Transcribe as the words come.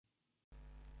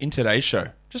In today's show,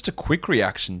 just a quick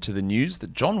reaction to the news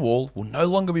that John Wall will no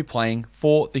longer be playing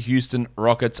for the Houston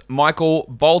Rockets. Michael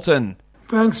Bolton.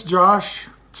 Thanks, Josh.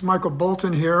 It's Michael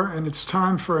Bolton here, and it's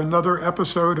time for another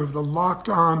episode of the Locked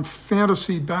On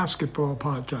Fantasy Basketball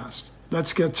Podcast.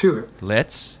 Let's get to it.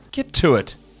 Let's get to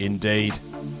it, indeed.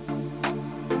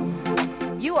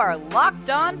 You are Locked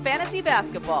On Fantasy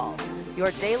Basketball, your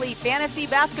daily fantasy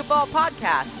basketball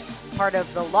podcast, part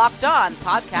of the Locked On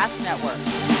Podcast Network.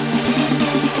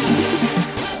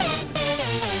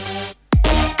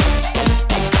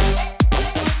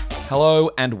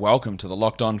 Hello and welcome to the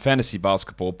Locked On Fantasy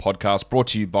Basketball Podcast, brought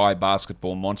to you by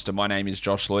Basketball Monster. My name is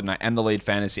Josh Lloyd and I am the lead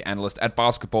fantasy analyst at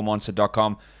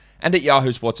basketballmonster.com and at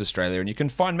Yahoo Sports Australia. And you can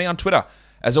find me on Twitter,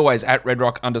 as always, at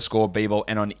redrock_Beeble,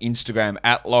 and on Instagram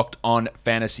at Locked On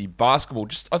Fantasy Basketball.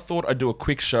 I thought I'd do a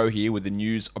quick show here with the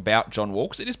news about John Wall,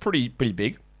 because it is pretty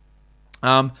big.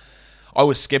 I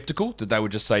was skeptical that they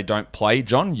would just say, don't play,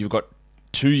 John. You've got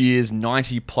 2 years,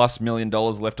 $90+ million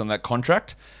left on that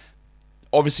contract.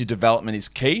 Obviously, development is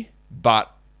key,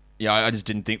 but I just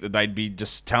didn't think that they'd be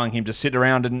just telling him to sit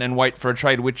around and wait for a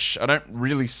trade, which I don't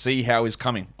really see how is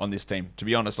coming on this team, to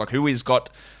be honest. Like, who's got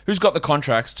the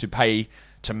contracts to pay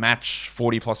to match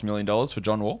 $40+ million for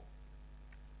John Wall?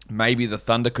 Maybe the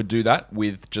Thunder could do that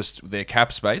with just their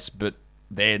cap space, but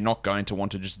they're not going to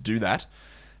want to just do that.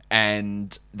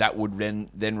 And that would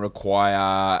then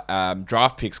require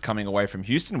draft picks coming away from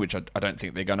Houston, which I don't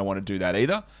think they're going to want to do that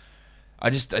either.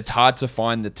 It's hard to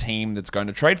find the team that's going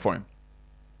to trade for him.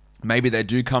 Maybe they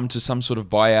do come to some sort of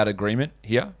buyout agreement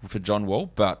here for John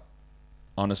Wall, but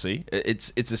honestly,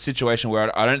 it's a situation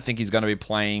where I don't think he's going to be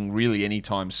playing really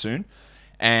anytime soon,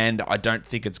 and I don't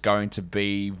think it's going to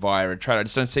be via a trade. I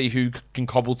just don't see who can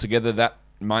cobble together that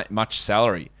much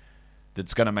salary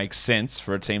that's going to make sense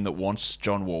for a team that wants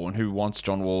John Wall and who wants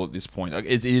John Wall at this point.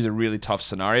 It is a really tough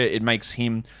scenario.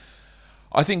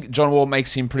 I think John Wall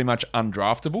makes him pretty much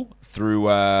undraftable through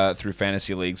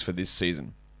fantasy leagues for this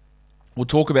season. We'll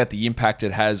talk about the impact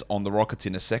it has on the Rockets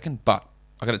in a second, but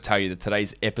I got to tell you that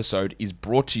today's episode is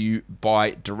brought to you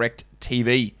by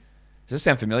DirecTV. Does this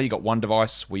sound familiar? You got one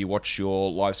device where you watch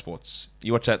your live sports.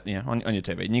 You watch that on your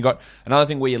TV, and you got another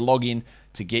thing where you log in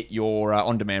to get your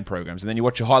on-demand programs, and then you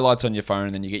watch your highlights on your phone,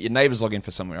 and then you get your neighbors log in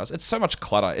for somewhere else. It's so much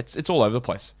clutter. It's all over the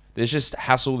place. There's just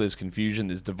hassle, there's confusion,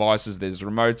 there's devices, there's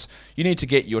remotes. You need to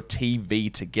get your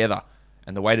TV together.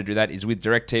 And the way to do that is with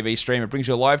DirecTV Stream. It brings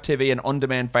your live TV and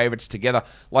on-demand favorites together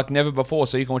like never before,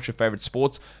 so you can watch your favorite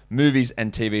sports, movies,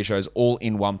 and TV shows all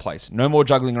in one place. No more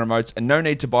juggling remotes, and no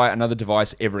need to buy another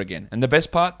device ever again. And the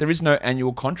best part, there is no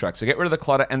annual contract, so get rid of the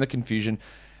clutter and the confusion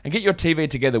and get your TV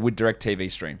together with DirecTV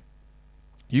Stream.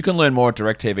 You can learn more at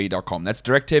directtv.com. That's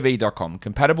directtv.com.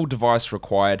 Compatible device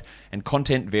required, and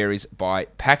content varies by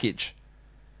package.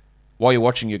 While you're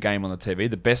watching your game on the TV,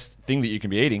 the best thing that you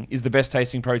can be eating is the best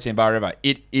tasting protein bar ever.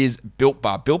 It is Built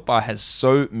Bar. Built Bar has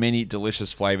so many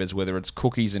delicious flavors, whether it's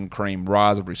cookies and cream,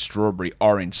 raspberry, strawberry,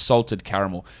 orange, salted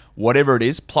caramel, whatever it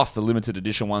is, plus the limited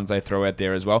edition ones they throw out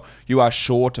there as well. You are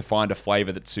sure to find a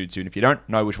flavor that suits you. And if you don't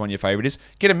know which one your favorite is,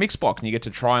 get a mix box and you get to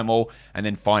try them all and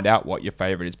then find out what your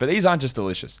favorite is. But these aren't just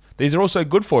delicious. These are also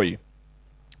good for you.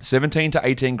 17 to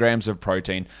 18 grams of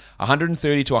protein,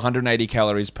 130 to 180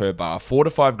 calories per bar, 4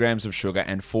 to 5 grams of sugar,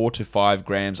 and 4 to 5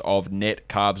 grams of net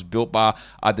carbs. Built Bar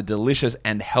are the delicious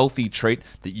and healthy treat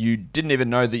that you didn't even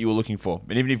know that you were looking for.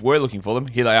 And even if you were looking for them,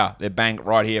 here they are. They're bang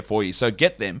right here for you. So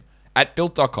get them at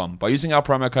Built.com. By using our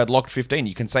promo code LOCKED15,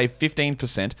 you can save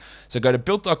 15%. So go to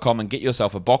Built.com and get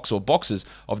yourself a box or boxes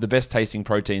of the best tasting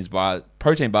protein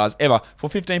bars ever for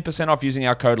 15% off using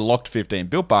our code LOCKED15.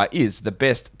 Built Bar is the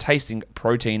best tasting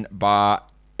protein bar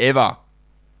ever.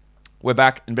 We're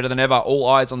back and better than ever. All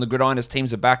eyes on the gridiron as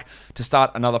teams are back to start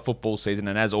another football season.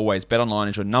 And as always, BetOnline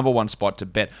is your number one spot to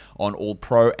bet on all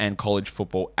pro and college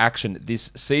football action this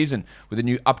season. With a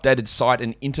new updated site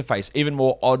and interface, even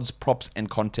more odds, props, and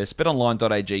contests,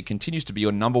 BetOnline.ag continues to be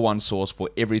your number one source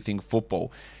for everything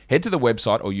football. Head to the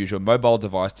website or use your mobile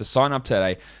device to sign up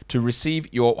today to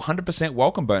receive your 100%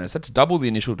 welcome bonus. That's double the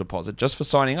initial deposit just for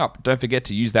signing up. Don't forget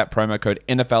to use that promo code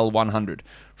NFL100.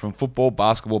 From football,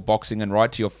 basketball, boxing, and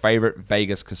right to your favorite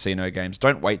Vegas casino games.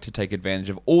 Don't wait to take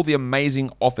advantage of all the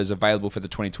amazing offers available for the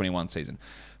 2021 season.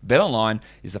 BetOnline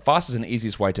is the fastest and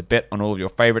easiest way to bet on all of your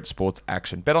favorite sports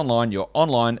action. BetOnline, your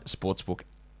online sportsbook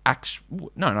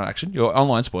your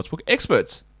online sportsbook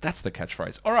experts. That's the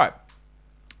catchphrase. All right.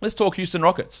 Let's talk Houston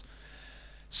Rockets.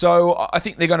 So I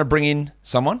think they're going to bring in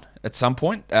someone at some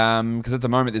point because at the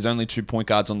moment there's only 2 point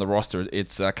guards on the roster.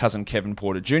 It's cousin Kevin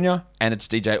Porter Jr. and it's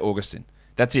DJ Augustin.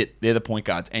 That's it. They're the point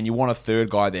guards. And you want a third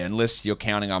guy there unless you're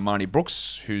counting Armani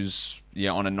Brooks, who's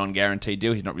on a non-guaranteed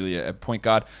deal. He's not really a point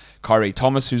guard. Kyrie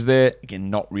Thomas, who's there, again,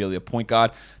 not really a point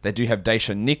guard. They do have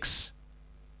Daisha Nix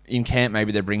in camp.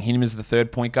 Maybe they bring him as the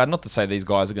third point guard. Not to say these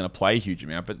guys are going to play a huge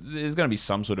amount, but there's going to be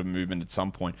some sort of movement at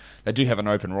some point. They do have an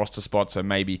open roster spot, so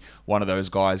maybe one of those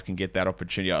guys can get that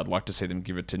opportunity. I'd like to see them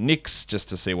give it to Nix just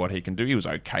to see what he can do. He was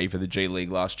okay for the G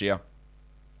League last year.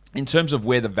 In terms of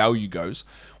where the value goes,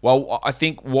 well, I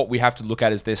think what we have to look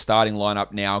at is their starting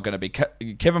lineup now going to be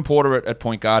Kevin Porter at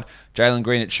point guard, Jalen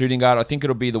Green at shooting guard. I think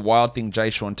it'll be the Wild Thing,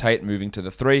 Jae'Sean Tate moving to the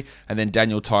 3, and then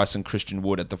Daniel Tice and Christian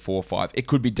Wood at the 4-5. It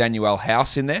could be Daniel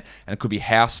House in there, and it could be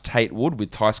House, Tate, Wood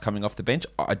with Tice coming off the bench.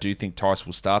 I do think Tice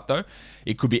will start, though.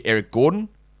 It could be Eric Gordon,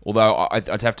 although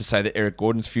I'd have to say that Eric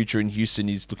Gordon's future in Houston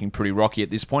is looking pretty rocky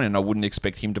at this point, and I wouldn't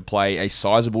expect him to play a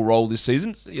sizable role this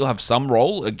season. He'll have some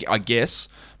role, I guess,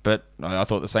 but I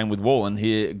thought the same with Wall. And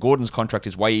here, Gordon's contract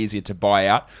is way easier to buy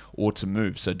out or to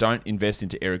move, so don't invest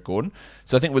into Eric Gordon.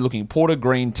 So I think we're looking Porter,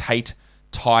 Green, Tate,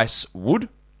 Tice, Wood.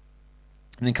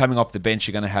 And then coming off the bench,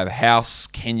 you're going to have House,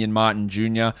 Kenyon Martin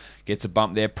Jr. gets a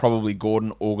bump there, probably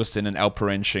Gordon, Augustin, and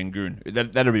Alperen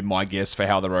Şengün. That'll be my guess for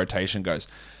how the rotation goes.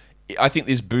 I think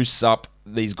this boosts up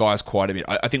these guys quite a bit.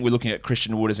 I think we're looking at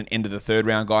Christian Wood as an end of the third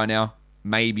round guy now,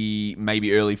 maybe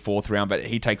early fourth round, but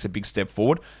he takes a big step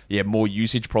forward. Yeah, more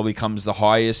usage, probably comes the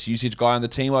highest usage guy on the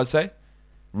team, I'd say.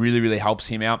 Really, really helps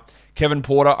him out. Kevin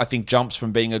Porter, I think, jumps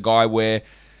from being a guy where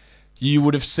you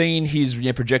would have seen his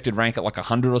projected rank at like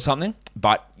 100 or something,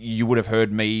 but you would have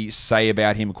heard me say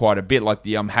about him quite a bit, like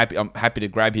I'm happy to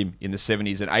grab him in the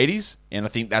 70s and 80s, and I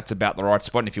think that's about the right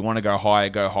spot. And if you want to go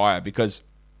higher, because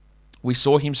we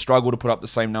saw him struggle to put up the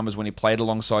same numbers when he played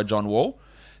alongside John Wall.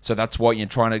 So that's why you're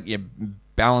trying to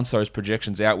balance those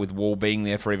projections out with Wall being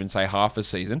there for even, say, half a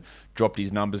season, dropped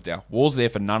his numbers down. Wall's there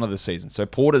for none of the season. So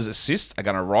Porter's assists are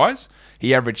going to rise.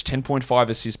 He averaged 10.5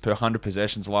 assists per 100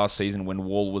 possessions last season when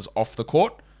Wall was off the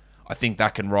court. I think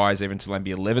that can rise even to maybe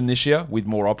 11 this year with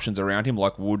more options around him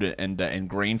like Wood and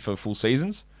Green for full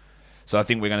seasons. So I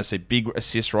think we're going to see big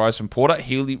assist rise from Porter.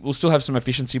 He will still have some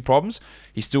efficiency problems.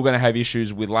 He's still going to have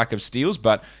issues with lack of steals,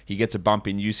 but he gets a bump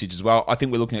in usage as well. I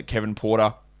think we're looking at Kevin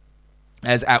Porter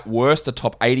as, at worst, a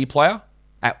top 80 player.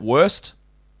 At worst,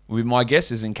 would be my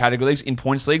guess, is in category leagues. In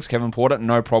points leagues, Kevin Porter,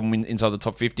 no problem inside the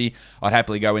top 50. I'd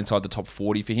happily go inside the top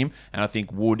 40 for him. And I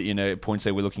think Wood, in a points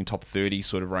league, we're looking top 30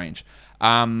 sort of range.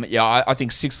 I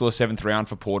think 6th or 7th round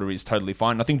for Porter is totally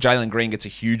fine. I think Jalen Green gets a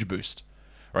huge boost.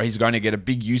 Right, he's going to get a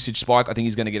big usage spike. I think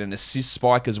he's going to get an assist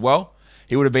spike as well.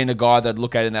 He would have been a guy that I'd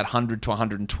look at in that 100 to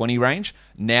 120 range.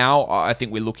 Now, I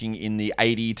think we're looking in the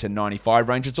 80 to 95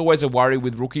 range. It's always a worry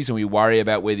with rookies, and we worry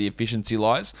about where the efficiency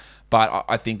lies. But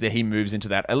I think that he moves into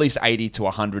that at least 80 to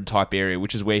 100 type area,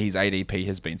 which is where his ADP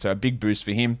has been. So a big boost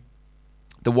for him.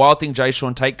 The Wild Thing,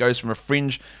 Jae'Sean Tate, goes from a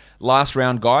fringe last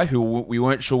round guy who we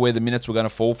weren't sure where the minutes were going to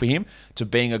fall for him to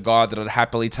being a guy that I'd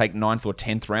happily take 9th or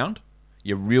 10th round.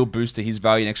 Your real boost to his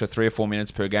value, an extra 3 or 4 minutes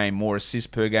per game, more assists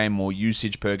per game, more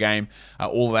usage per game.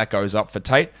 All of that goes up for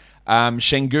Tate.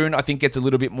 Şengün, I think, gets a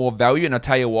little bit more value, and I'll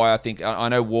tell you why. I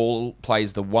know Wall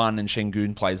plays the 1 and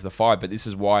Şengün plays the 5, but this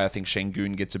is why I think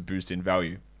Şengün gets a boost in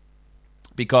value.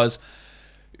 Because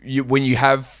when you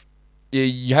have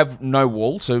no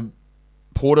Wall, so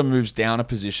Porter moves down a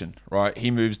position, right?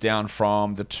 He moves down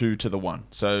from the 2 to the 1.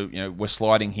 So, we're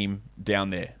sliding him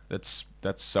down there. That's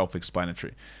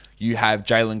self-explanatory. You have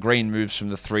Jalen Green moves from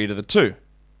the 3 to the 2.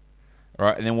 All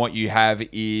right, and then what you have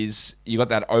is you got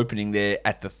that opening there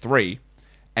at the 3.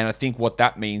 And I think what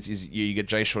that means is you get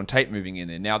Jae'Sean Tate moving in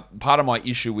there. Now, part of my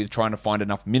issue with trying to find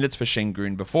enough minutes for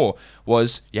Şengün before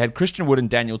was you had Christian Wood and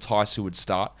Daniel Tice who would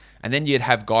start, and then you'd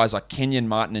have guys like Kenyon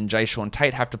Martin and Jae'Sean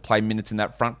Tate have to play minutes in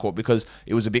that front court because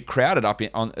it was a bit crowded up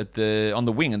on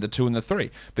the wing and the 2 and the 3.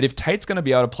 But if Tate's going to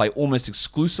be able to play almost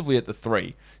exclusively at the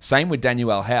 3, same with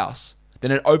Daniel House, then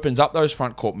it opens up those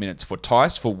front court minutes for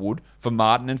Tice, for Wood, for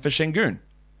Martin, and for Şengün.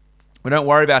 We don't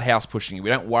worry about House pushing in. We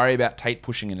don't worry about Tate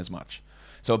pushing in as much.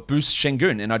 So it boosts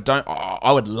Şengün, and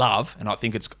I would love, and I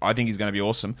think he's going to be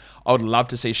awesome. I would love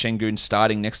to see Şengün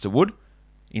starting next to Wood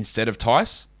instead of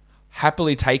Tice.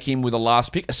 Happily take him with a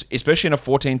last pick, especially in a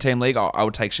 14-team league. I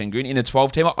would take Şengün. In a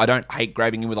 12-teamer, I don't hate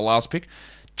grabbing him with a last pick,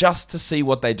 just to see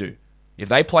what they do. If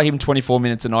they play him 24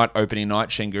 minutes a night, opening night,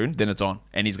 Şengün, then it's on.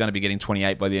 And he's going to be getting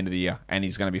 28 by the end of the year, and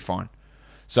he's going to be fine.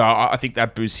 So I think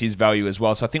that boosts his value as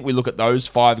well. So I think we look at those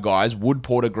 5 guys, Wood,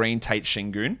 Porter, Green, Tate,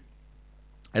 Şengün,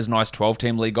 as nice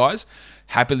 12-team league guys.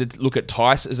 Happy to look at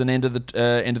Tice as an end of the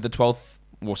 12th,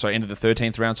 end of the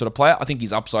 13th round sort of player. I think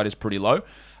his upside is pretty low.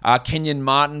 Kenyon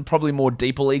Martin, probably more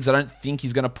deeper leagues. I don't think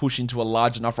he's going to push into a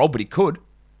large enough role, but he could.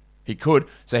 He could.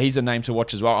 So he's a name to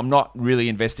watch as well. I'm not really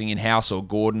investing in House or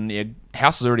Gordon.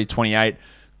 House is already 28.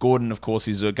 Gordon, of course,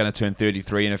 is going to turn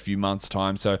 33 in a few months'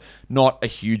 time, so not a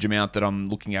huge amount that I'm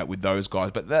looking at with those guys,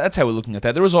 but that's how we're looking at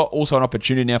that. There is also an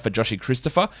opportunity now for Joshy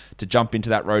Christopher to jump into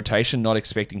that rotation, not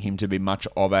expecting him to be much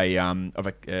of a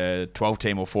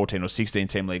 12-team or 14 or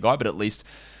 16-team league guy, but at least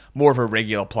more of a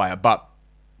regular player. But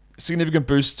significant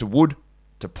boosts to Wood,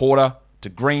 to Porter, to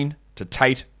Green, to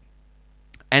Tate,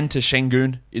 and to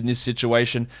Şengün in this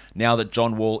situation now that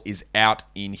John Wall is out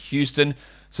in Houston.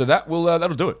 So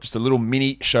that'll do it. Just a little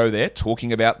mini show there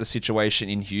talking about the situation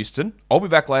in Houston. I'll be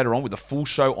back later on with a full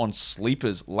show on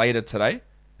sleepers later today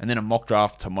and then a mock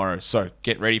draft tomorrow. So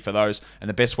get ready for those. And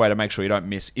the best way to make sure you don't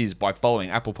miss is by following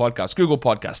Apple Podcasts, Google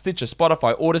Podcasts, Stitcher,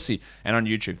 Spotify, Odyssey, and on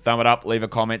YouTube. Thumb it up, leave a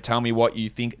comment, tell me what you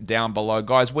think down below.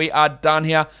 Guys, we are done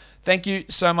here. Thank you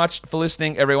so much for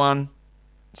listening, everyone.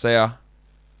 See ya.